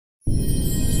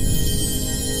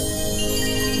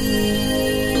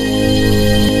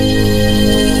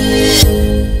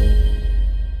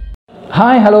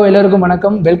Hi, hello, எல்லாருக்கும்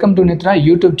வணக்கம். Welcome to Nithra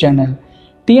YouTube channel.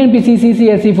 TNPSC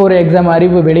CCSE-IV exam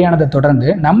அறிவு வெளியானதை தொடர்ந்து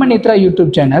நம்ம நித்ரா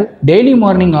யூடியூப் சேனல் டெய்லி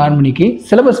மார்னிங் 6 மணிக்கு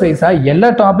சிலபஸ் வைஸாக எல்லா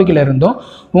டாப்பிக்கில் இருந்தும்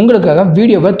உங்களுக்காக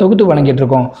வீடியோவை தொகுத்து வழங்கிட்டு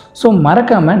இருக்கோம். ஸோ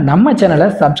மறக்காமல் நம்ம சேனலை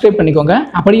சப்ஸ்கிரைப் பண்ணிக்கோங்க.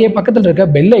 அப்படியே பக்கத்தில் இருக்க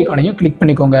பெல் ஐக்கானையும் கிளிக்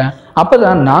பண்ணிக்கோங்க. அப்போ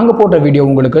தான் நாங்கள் போடுற வீடியோ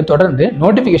உங்களுக்கு தொடர்ந்து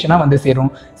நோட்டிஃபிகேஷனாக வந்து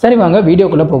சேரும். சரி, வாங்க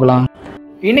வீடியோக்குள்ளே போகலாம்.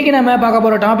 இன்றைக்கி நம்ம பார்க்க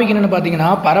போகிற டாபிக் என்னென்னு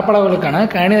பார்த்தீங்கன்னா பரப்பளவுகளுக்கான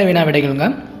கணித வினா விடைகளுங்க.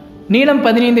 நீளம்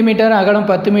 15 மீட்டர் அகலம்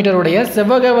 10 மீட்டர் உடைய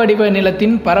செவ்வக வடிவ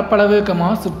நிலத்தின் பரப்பளவு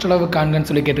சுற்றளவு காண்கன்னு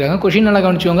சொல்லி கேட்டிருக்காங்க. கொஷின் நல்லா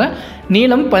கவனிச்சுக்கோங்க.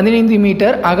 நீளம் 15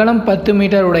 மீட்டர் அகலம் 10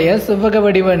 மீட்டர் உடைய செவ்வக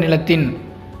வடிவ நிலத்தின்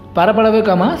பரப்பளவு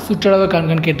சுற்றளவு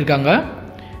காண்கன்னு கேட்டிருக்காங்க.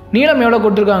 நீளம் எவ்வளோ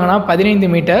கொடுத்துருக்காங்கன்னா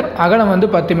 15 மீட்டர், அகலம்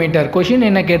 10 மீட்டர். கொஷின்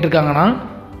என்ன கேட்டிருக்காங்கன்னா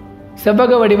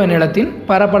செவ்வக வடிவ நிலத்தின்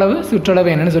பரப்பளவு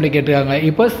சுற்றளவு என்னன்னு சொல்லி கேட்டிருக்காங்க.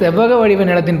 இப்போ செவ்வக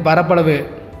வடிவ நிலத்தின் பரப்பளவு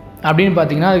அப்படின்னு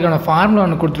பார்த்தீங்கன்னா அதுக்கான ஃபார்முலா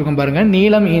ஒன்று கொடுத்துருக்கோம் பாருங்கள்.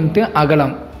 நீளம் இன்ட்டு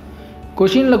அகலம்.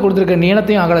 கொஷினில் கொடுத்துருக்க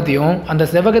நீளத்தையும் அகலத்தையும் அந்த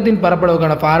செவ்வகத்தின்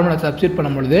பரப்பளவுக்கான ஃபார்முலா சப்ஸ்டியூட்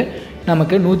பண்ணும்பொழுது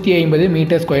நமக்கு 150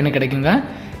 மீட்டர் ஸ்கொயர்னு கிடைக்குங்க.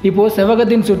 இப்போது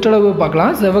செவ்வகத்தின் சுற்றளவு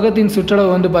பார்க்கலாம். செவ்வகத்தின்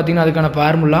சுற்றளவு பார்த்திங்கன்னா அதுக்கான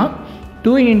ஃபார்முலா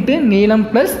 2 இன்ட்டு நீளம்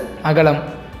ப்ளஸ் அகலம்.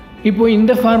 இப்போது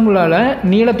இந்த ஃபார்முலாவில்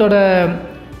நீளத்தோட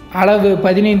அளவு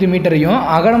 15 மீட்டரையும்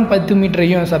அகலம் 10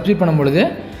 மீட்டரையும் சப்ஸ்டியூட் பண்ணும்பொழுது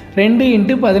 2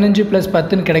 இன்ட்டு 15 ப்ளஸ்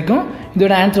 10ன்னு கிடைக்கும்.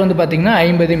 இதோட ஆன்சர் பார்த்திங்கன்னா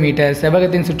 50 மீட்டர்.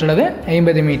 செவ்வகத்தின் சுற்றளவு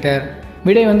 50 மீட்டர்.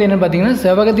 விடை என்ன பார்த்தீங்கன்னா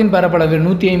செவ்வகத்தின் பரப்பளவு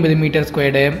 150 மீட்டர்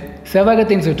ஸ்கொயர்டு,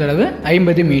 செவ்வகத்தின் சுற்றளவு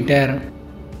 50 மீட்டர்.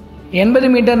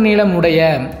 80 மீட்டர் நீளம் உடைய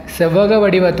செவ்வக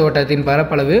வடிவ தோட்டத்தின்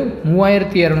பரப்பளவு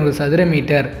 3200 சதுர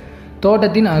மீட்டர்.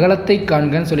 தோட்டத்தின் அகலத்தை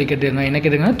காண்கன்னு சொல்லி கேட்டிருக்காங்க. என்ன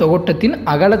கேட்டிருக்காங்க? தோட்டத்தின்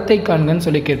அகலத்தை காண்கன்னு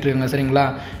சொல்லி கேட்டிருக்காங்க. சரிங்களா?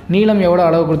 நீளம் எவ்வளோ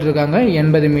அளவு கொடுத்துருக்காங்க?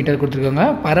 80 மீட்டர் கொடுத்துருக்காங்க.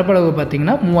 பரப்பளவு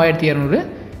பார்த்திங்கன்னா 3200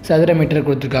 சதுர மீட்டர்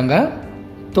கொடுத்துருக்காங்க.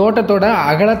 தோட்டத்தோட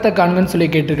அகலத்தை காண்கன்னு சொல்லி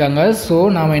கேட்டிருக்காங்க. ஸோ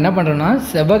நாம் என்ன பண்ணுறோன்னா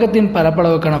செவ்வகத்தின்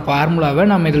பரப்பளவுக்கான ஃபார்முலாவை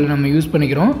நம்ம யூஸ்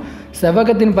பண்ணிக்கிறோம்.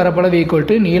 செவ்வகத்தின் பரப்பளவு ஈக்குவல்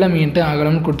டு நீளம் இன்ட்டு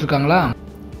அகலம்னு கொடுத்துருக்காங்களா.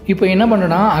 இப்போ என்ன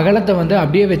பண்ணுறோன்னா அகலத்தை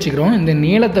அப்படியே வச்சுக்கிறோம். இந்த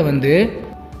நீளத்தை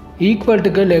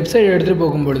ஈக்குவல்ட்டுக்கு லெஃப்ட் சைடு எடுத்துகிட்டு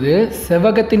போகும்பொழுது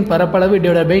செவ்வகத்தின் பரப்பளவு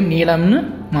டிவைட் பை நீளம்னு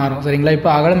மாறும். சரிங்களா?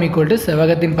 இப்போ அகலம் ஈக்குவல் டு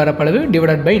செவ்வகத்தின் பரப்பளவு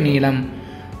டிவைட் பை நீளம்.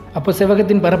 அப்போ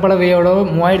செவ்வகத்தின் பரப்பளவு எவ்வளோ?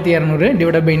 3200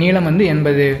 டிவைட் பை நீளம்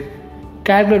 80.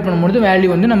 கால்குலேட் பண்ணும்போது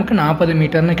வேல்யூ நமக்கு 40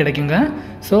 மீட்டர்னு கிடைக்குங்க.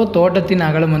 ஸோ தோட்டத்தின்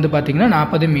அகலம் பார்த்திங்கன்னா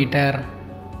 40 மீட்டர்.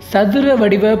 சதுர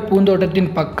வடிவ பூந்தோட்டத்தின்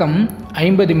பக்கம்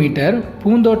 50 மீட்டர்.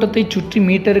 பூந்தோட்டத்தை சுற்றி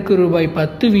மீட்டருக்கு ரூபாய்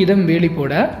 10 வீதம் வேலி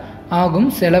போட ஆகும்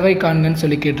செலவை காண்கன்னு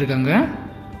சொல்லி கேட்டிருக்காங்க.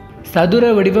 சதுர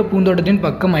வடிவ பூந்தோட்டத்தின்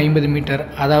பக்கம் 50 மீட்டர்,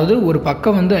 அதாவது ஒரு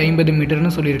பக்கம் 50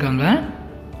 மீட்டர்னு சொல்லியிருக்காங்க.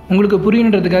 உங்களுக்கு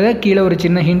புரியணுன்றதுக்காக கீழே ஒரு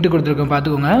சின்ன ஹிண்ட் கொடுத்துருக்கோம்,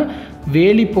 பார்த்துக்கோங்க.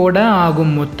 வேலி போட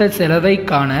ஆகும் மொத்த செலவை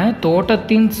காண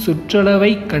தோட்டத்தின்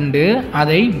சுற்றளவை கண்டு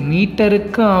அதை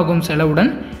மீட்டருக்கு ஆகும்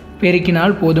செலவுடன்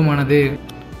பெருக்கினால் போதுமானது.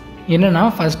 என்னென்னா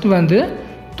ஃபஸ்ட்டு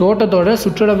தோட்டத்தோட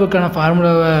சுற்றளவுக்கான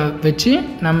ஃபார்முலாவை வச்சு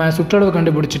நம்ம சுற்றளவு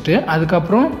கண்டுபிடிச்சிட்டு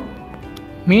அதுக்கப்புறம்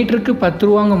மீட்டருக்கு 10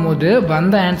 ரூபாங்கும் போது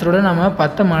வந்த ஆன்சரோட நம்ம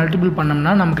 10 மல்டிபிள்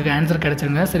பண்ணோம்னா நமக்கு ஆன்சர்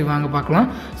கிடச்சிருங்க. சரி, வாங்க பார்க்கலாம்.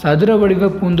 சதுர வடிவ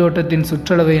பூந்தோட்டத்தின்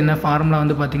சுற்றளவு என்ன ஃபார்முலா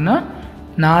பார்த்திங்கன்னா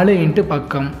 4 இன்ட்டு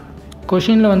பக்கம்.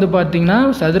 கொஷினில் பார்த்திங்கன்னா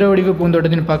சதுர வடிவ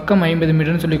பூந்தோட்டத்தின் பக்கம் 50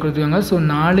 மீட்டர்னு சொல்லி கொடுத்துருக்காங்க. ஸோ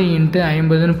 4 இன்ட்டு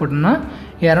 50ன்னு போட்டோம்னா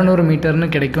 200 மீட்டர்னு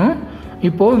கிடைக்கும்.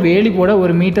 இப்போது வேலி போட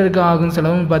ஒரு மீட்டருக்கு ஆகும்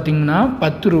செலவுன்னு பார்த்திங்கன்னா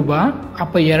 10 ரூபா.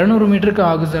 அப்போ 200 மீட்டருக்கு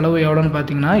ஆகும் செலவு எவ்வளோன்னு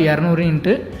பார்த்திங்கன்னா 200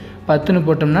 இன்ட்டு 10ன்னு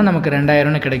போட்டோம்னா நமக்கு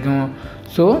 2000ன்னு கிடைக்கும்.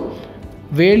 ஸோ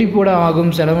வேலி போட ஆகும்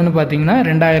செலவுன்னு பார்த்திங்கன்னா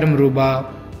 2000 ரூபா.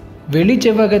 வெளி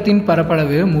செவ்வகத்தின்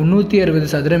பரப்பளவு 360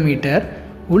 சதுர மீட்டர்,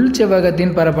 உள்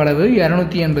செவ்வகத்தின் பரப்பளவு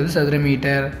 280 சதுர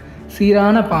மீட்டர்.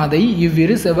 சீரான பாதை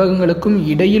இவ்விரு செவ்வகங்களுக்கும்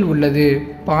இடையில் உள்ளது.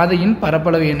 பாதையின்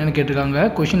பரப்பளவு என்னன்னு கேட்டிருக்காங்க.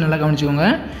 கொஷின் நல்லா கவனிச்சுக்கோங்க.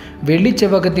 வெளி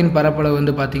செவ்வகத்தின்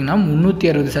பரப்பளவு பார்த்திங்கன்னா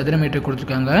 360 சதுர மீட்டர்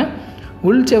கொடுத்துருக்காங்க.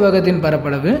 உள் செவ்வகத்தின்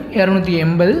பரப்பளவு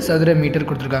 280 சதுர மீட்டர்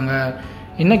கொடுத்துருக்காங்க.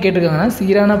 என்ன கேட்டிருக்காங்கன்னா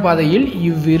சீரான பாதையில்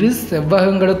இவ்விரு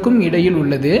செவ்வகங்களுக்கும் இடையில்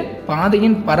உள்ளது.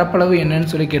 பாதையின் பரப்பளவு என்னன்னு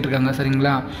சொல்லி கேட்டிருக்காங்க.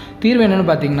 சரிங்களா? தீர்வு என்னென்னு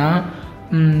பார்த்தீங்கன்னா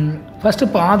ஃபஸ்ட்டு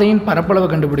பாதையின் பரப்பளவு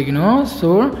கண்டுபிடிக்கணும். ஸோ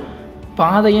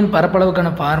பாதையின் பரப்பளவுக்கான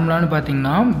ஃபார்முலான்னு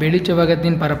பார்த்தீங்கன்னா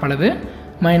வெளிச்செவ்வகத்தின் பரப்பளவு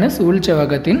மைனஸ் உள்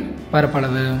செவ்வகத்தின்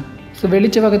பரப்பளவு. ஸோ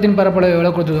வெளிச்செவ்வகத்தின் பரப்பளவு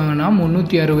எவ்வளோ கொடுத்துருக்காங்கன்னா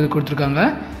 360 கொடுத்துருக்காங்க.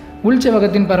 உள்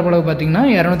செவ்வகத்தின் பரப்பளவு பார்த்திங்கன்னா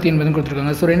 280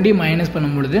 கொடுத்துருக்காங்க. ஸோ ரெண்டையும் மைனஸ்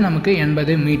பண்ணும்பொழுது நமக்கு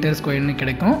 80 மீட்டர் ஸ்கொயர்னு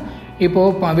கிடைக்கும்.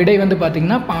 இப்போது விடை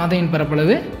பார்த்திங்கன்னா பாதையின்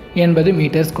பரப்பளவு 80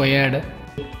 மீட்டர் ஸ்கொயர்டு.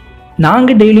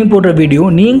 நாங்கள் டெய்லியும் போடுற வீடியோ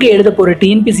நீங்கள் எழுத போகிற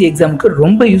டிஎன்பிஎஸ்சி எக்ஸாமுக்கு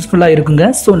ரொம்ப யூஸ்ஃபுல்லாக இருக்குங்க.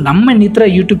 ஸோ நம்ம நித்ரா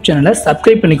யூடியூப் சேனலை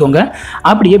சப்ஸ்கிரைப் பண்ணிக்கோங்க.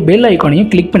 அப்படியே பெல் ஐக்கானையும்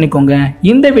கிளிக் பண்ணிக்கோங்க.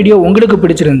 இந்த வீடியோ உங்களுக்கு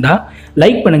பிடிச்சிருந்தா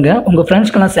லைக் பண்ணுங்கள், உங்கள்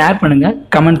ஃப்ரெண்ட்ஸ்க்கெல்லாம் ஷேர் பண்ணுங்கள்,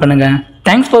 கமெண்ட் பண்ணுங்கள்.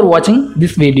 தேங்க்ஸ் ஃபார் வாட்சிங்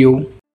திஸ் வீடியோ.